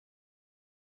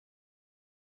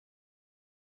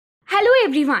Hello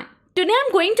everyone. Today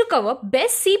I'm going to cover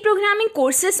best C programming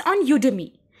courses on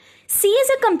Udemy. C is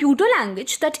a computer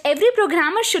language that every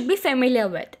programmer should be familiar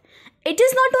with. It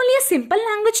is not only a simple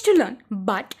language to learn,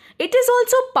 but it is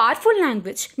also a powerful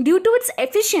language due to its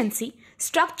efficiency,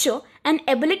 structure, and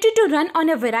ability to run on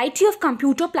a variety of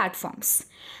computer platforms.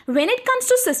 When it comes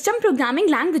to system programming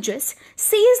languages,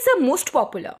 C is the most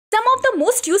popular. Some of the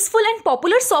most useful and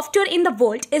popular software in the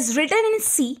world is written in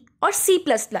C or C++.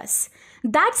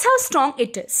 That's how strong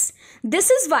it is. This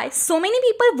is why so many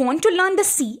people want to learn the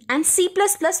C and C++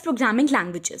 programming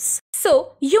languages.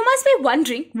 So, you must be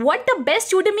wondering what the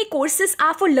best Udemy courses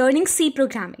are for learning C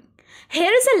programming.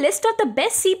 Here is a list of the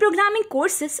best C programming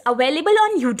courses available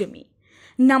on Udemy.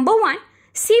 Number 1.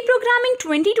 C Programming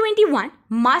 2021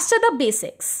 Master the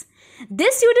Basics.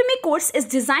 This Udemy course is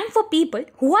designed for people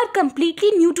who are completely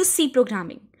new to C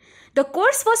programming. The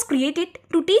course was created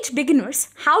to teach beginners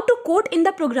how to code in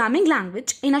the programming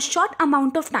language in a short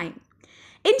amount of time.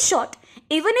 In short,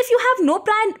 even if you have no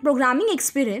prior programming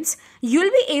experience,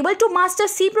 you'll be able to master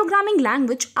C programming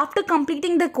language after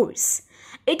completing the course.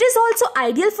 It is also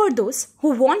ideal for those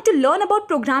who want to learn about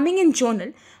programming in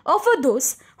general or for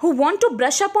those who want to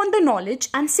brush up on the knowledge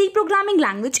and C programming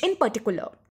language in particular.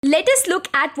 Let us look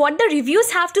at what the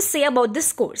reviews have to say about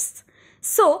this course.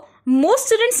 So, most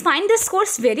students find this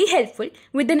course very helpful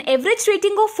with an average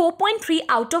rating of 4.3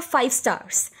 out of 5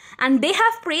 stars, and they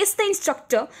have praised the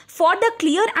instructor for the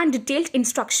clear and detailed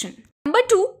instruction. Number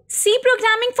 2. C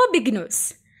Programming for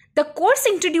Beginners. The course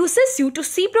introduces you to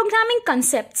C programming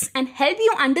concepts and help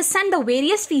you understand the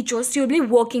various features you'll be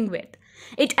working with.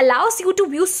 It allows you to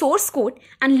view source code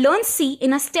and learn C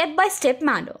in a step-by-step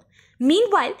manner.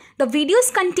 Meanwhile, the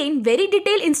videos contain very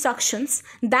detailed instructions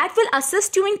that will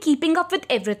assist you in keeping up with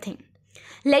everything.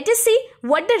 Let us see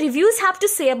what the reviews have to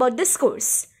say about this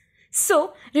course.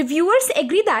 So, reviewers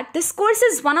agree that this course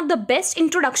is one of the best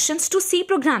introductions to C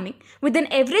programming with an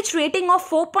average rating of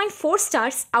 4.4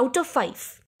 stars out of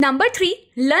 5. Number 3.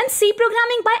 Learn C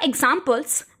programming by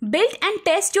examples, build and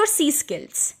test your C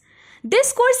skills.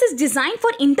 This course is designed for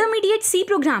intermediate C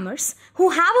programmers who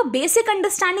have a basic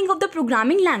understanding of the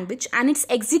programming language and its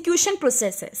execution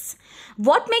processes.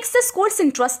 What makes this course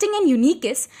interesting and unique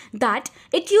is that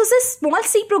it uses small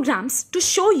C programs to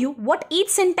show you what each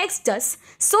syntax does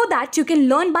so that you can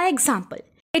learn by example.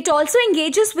 It also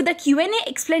engages with a Q&A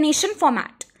explanation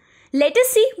format. Let us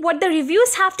see what the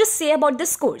reviews have to say about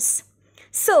this course.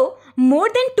 So, more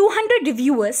than 200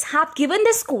 reviewers have given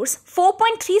this course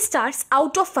 4.3 stars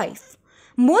out of 5.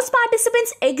 Most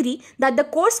participants agree that the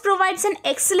course provides an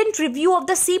excellent review of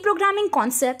the C programming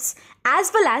concepts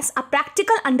as well as a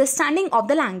practical understanding of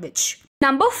the language.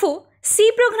 Number 4.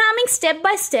 C Programming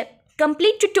Step-by-Step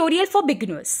Complete Tutorial for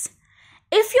Beginners.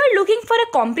 If you're looking for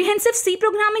a comprehensive C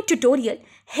programming tutorial,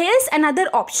 here's another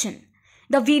option.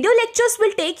 The video lectures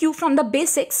will take you from the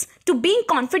basics to being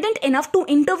confident enough to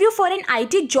interview for an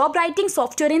IT job writing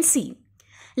software in C.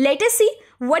 Let us see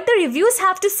what the reviews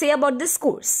have to say about this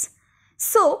course.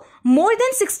 So, more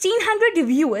than 1600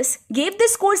 reviewers gave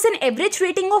this course an average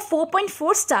rating of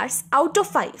 4.4 stars out of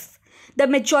 5. The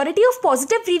majority of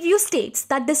positive reviews states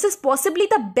that this is possibly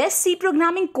the best C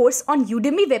programming course on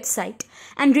Udemy website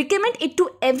and recommend it to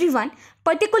everyone,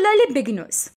 particularly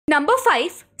beginners. Number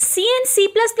 5. C and C++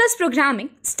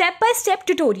 Programming Step-by-Step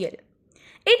Tutorial.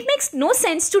 It makes no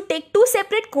sense to take two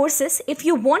separate courses if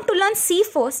you want to learn C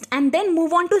first and then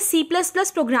move on to C++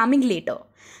 programming later.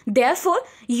 Therefore,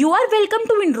 you are welcome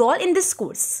to enroll in this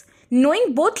course.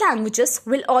 Knowing both languages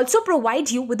will also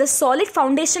provide you with a solid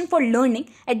foundation for learning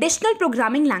additional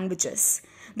programming languages.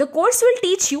 The course will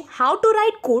teach you how to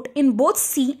write code in both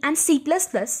C and C++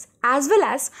 as well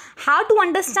as how to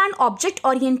understand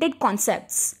object-oriented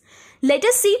concepts. Let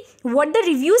us see what the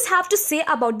reviews have to say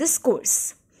about this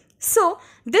course. So,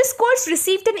 this course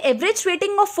received an average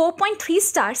rating of 4.3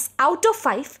 stars out of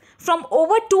 5 from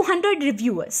over 200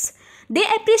 reviewers. They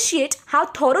appreciate how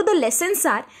thorough the lessons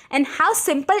are and how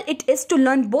simple it is to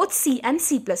learn both C and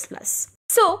C++.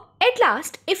 So, at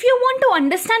last, if you want to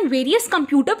understand various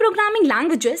computer programming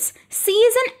languages, C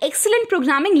is an excellent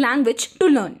programming language to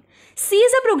learn. C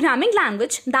is a programming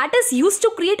language that is used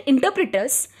to create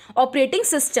interpreters, operating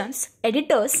systems,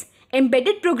 editors,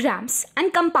 embedded programs,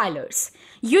 and compilers.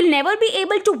 You'll never be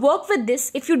able to work with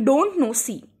this if you don't know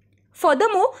C.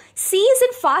 Furthermore, C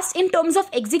isn't fast in terms of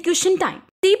execution time.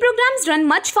 C programs run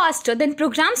much faster than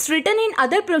programs written in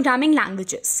other programming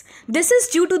languages. This is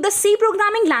due to the C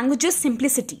programming language's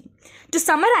simplicity. To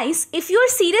summarize, if you are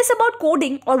serious about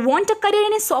coding or want a career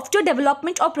in software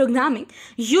development or programming,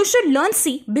 you should learn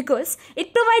C because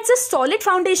it provides a solid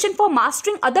foundation for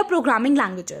mastering other programming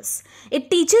languages.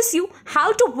 It teaches you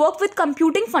how to work with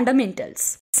computing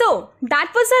fundamentals. So,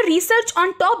 that was our research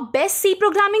on top best C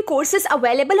programming courses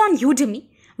available on Udemy.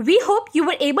 We hope you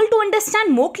were able to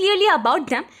understand more clearly about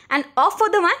them and opt for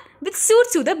the one which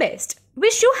suits you the best.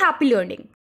 Wish you happy learning.